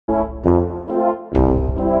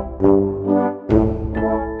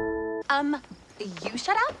you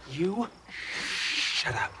shut up? You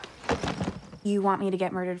shut up. You want me to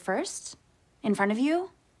get murdered first? In front of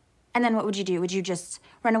you? And then what would you do? Would you just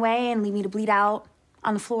run away and leave me to bleed out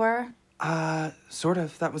on the floor? Sort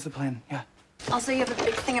of. That was the plan, yeah. Also, you have a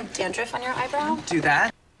big thing of dandruff on your eyebrow? Do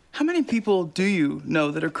that? How many people do you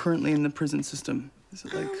know that are currently in the prison system? Is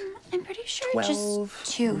it like I'm pretty sure 12?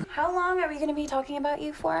 just 2. How long are we gonna be talking about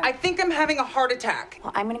you for? I think I'm having a heart attack.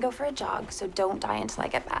 Well, I'm gonna go for a jog, so don't die until I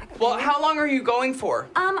get back. Okay? Well, how long are you going for?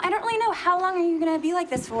 I don't really know. How long are you gonna be like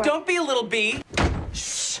this for? Don't be a little bee.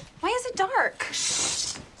 Shh. Why is it dark?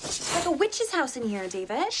 Shh. It's like a witch's house in here,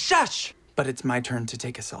 David. Shush! But it's my turn to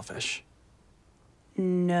take a selfish.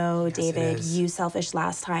 No, Yes, it David. is. You selfish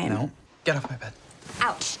last time. No. Get off my bed.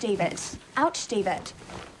 Ouch, David. Ouch, David.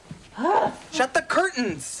 Shut the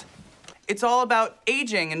curtains! It's all about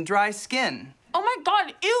aging and dry skin. Oh my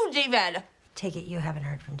God, ew, David. Take it you haven't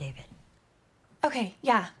heard from David. Okay,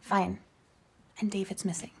 yeah, fine. And David's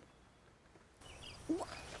missing.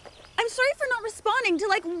 I'm sorry for not responding to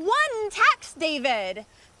like one text, David.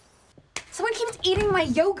 Someone keeps eating my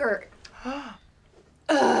yogurt. Yay!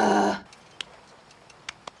 Okay,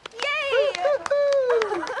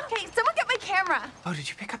 someone get my camera. Oh, did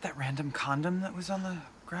you pick up that random condom that was on the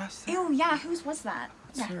grass there? Ew, yeah, whose was that?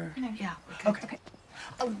 Sure. Yeah. Okay.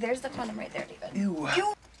 Oh, there's the condom right there, David. Ew.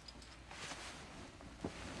 Ew.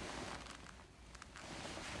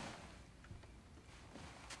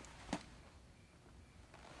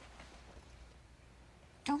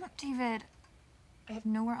 Don't, David. I have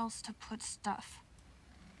nowhere else to put stuff.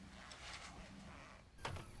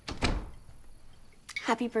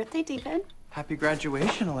 Happy birthday, David. Happy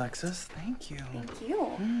graduation, Alexis. Thank you. Thank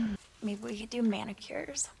you. Maybe we could do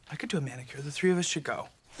manicures. I could do a manicure. The 3 of us should go.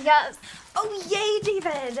 Yes. Oh, yay,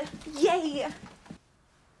 David. Yay.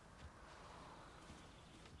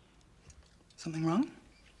 Something wrong?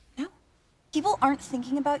 No. People aren't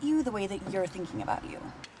thinking about you the way that you're thinking about you.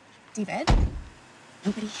 David,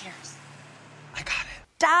 nobody cares. I got it.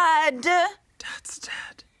 Dad! Dad's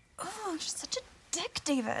dead. Oh, you're such a dick,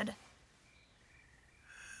 David.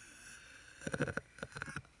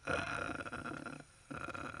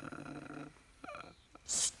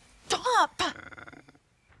 Stop!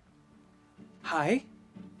 Hi.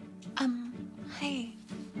 Hey.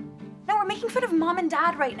 No, we're making fun of Mom and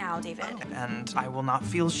Dad right now, David. And I will not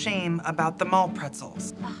feel shame about the mall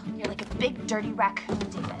pretzels. Oh, you're like a big dirty raccoon,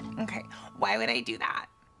 David. Okay, why would I do that?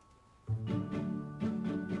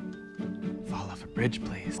 Fall off a bridge,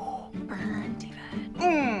 please. Burn,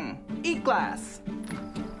 David. Eat glass.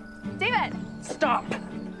 David! Stop.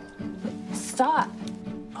 Stop.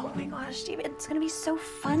 Oh my gosh, David, it's gonna be so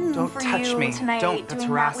fun Don't for touch you me. tonight. Don't. That's doing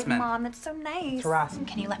harassment. that with Mom. That's so nice. It's harassment.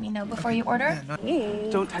 Can you let me know before you order?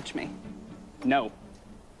 Don't touch me. No.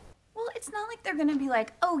 Well, it's not like they're gonna be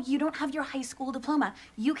like, oh, you don't have your high school diploma.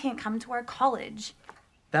 You can't come to our college.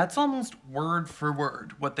 That's almost word for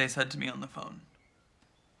word what they said to me on the phone.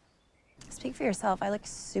 Speak for yourself. I look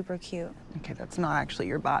super cute. Okay, that's not actually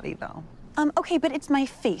your body, though. Okay, but it's my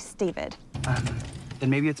face, David. Then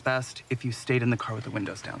maybe it's best if you stayed in the car with the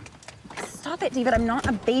windows down. Stop it, David. I'm not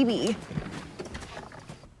a baby.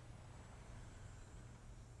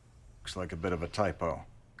 Looks like a bit of a typo.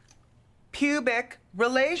 Pubic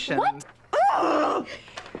relation. What?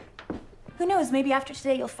 Who knows? Maybe after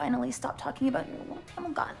today, you'll finally stop talking about your little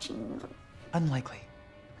Tamagotchi. Unlikely.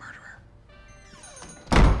 Murderer.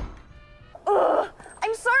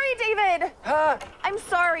 I'm sorry, David. I'm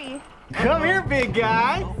sorry. Come here, big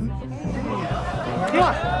guy. Come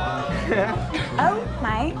on. Oh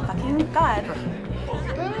my fucking God.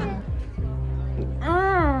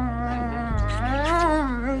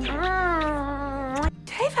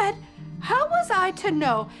 David, how was I to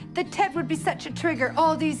know that Ted would be such a trigger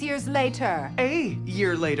all these years later? A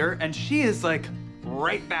year later, and she is like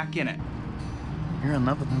right back in it. You're in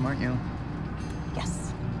love with him, aren't you?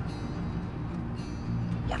 Yes.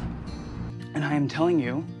 Yeah. And I am telling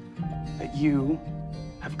you that you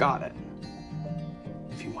have got it.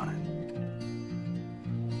 If you want it.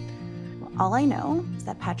 Well, all I know is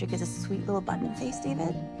that Patrick is a sweet little button face,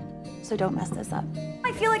 David. So don't mess this up.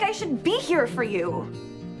 I feel like I should be here for you.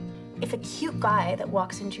 If a cute guy that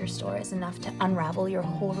walks into your store is enough to unravel your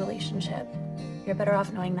whole relationship, you're better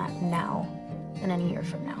off knowing that now than any year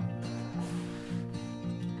from now.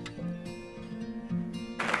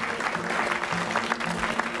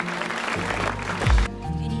 I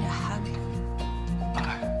need a hug.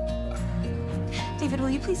 David, will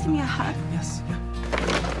you please give me a hug? Yes.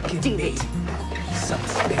 Give David. me some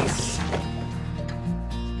space.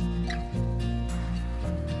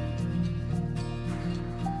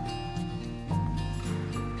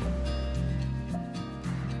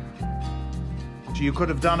 You could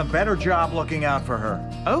have done a better job looking out for her.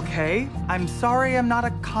 Okay, I'm sorry I'm not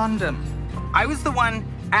a condom. I was the one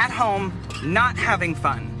at home not having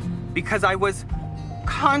fun because I was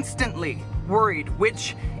constantly worried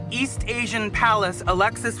which East Asian palace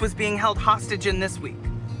Alexis was being held hostage in this week.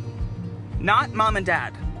 Not Mom and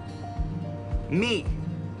Dad. Me.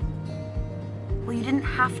 Well, you didn't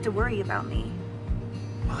have to worry about me.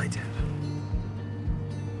 Well, I did.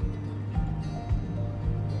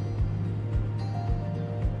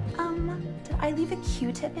 Did I leave a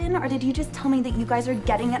Q-tip in, or did you just tell me that you guys are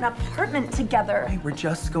getting an apartment together? Hey, we're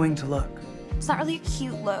just going to look. It's not really a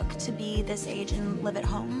cute look to be this age and live at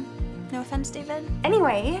home. No offense, David.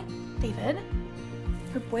 Anyway, David,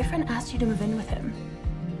 your boyfriend asked you to move in with him.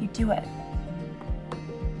 You do it.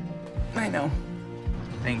 I know.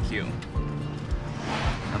 Thank you.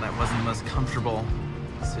 Now, that wasn't the most comfortable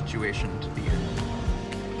situation to be in.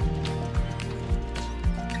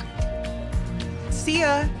 See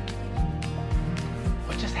ya!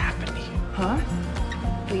 What just happened to you, huh?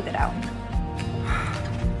 Leave it out.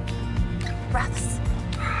 Breaths.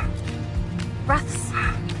 Breaths.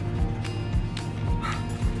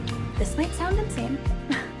 This might sound insane,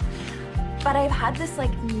 but I've had this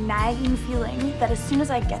like nagging feeling that as soon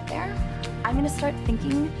as I get there, I'm gonna start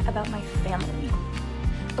thinking about my family.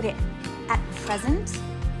 Okay, at present,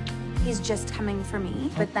 he's just coming for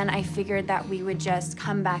me, but then I figured that we would just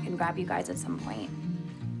come back and grab you guys at some point.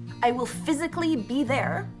 I will physically be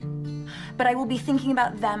there, but I will be thinking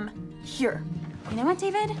about them here. You know what,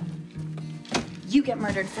 David? You get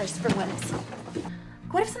murdered first for once.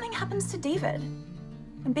 What if something happens to David?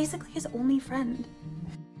 I'm basically his only friend.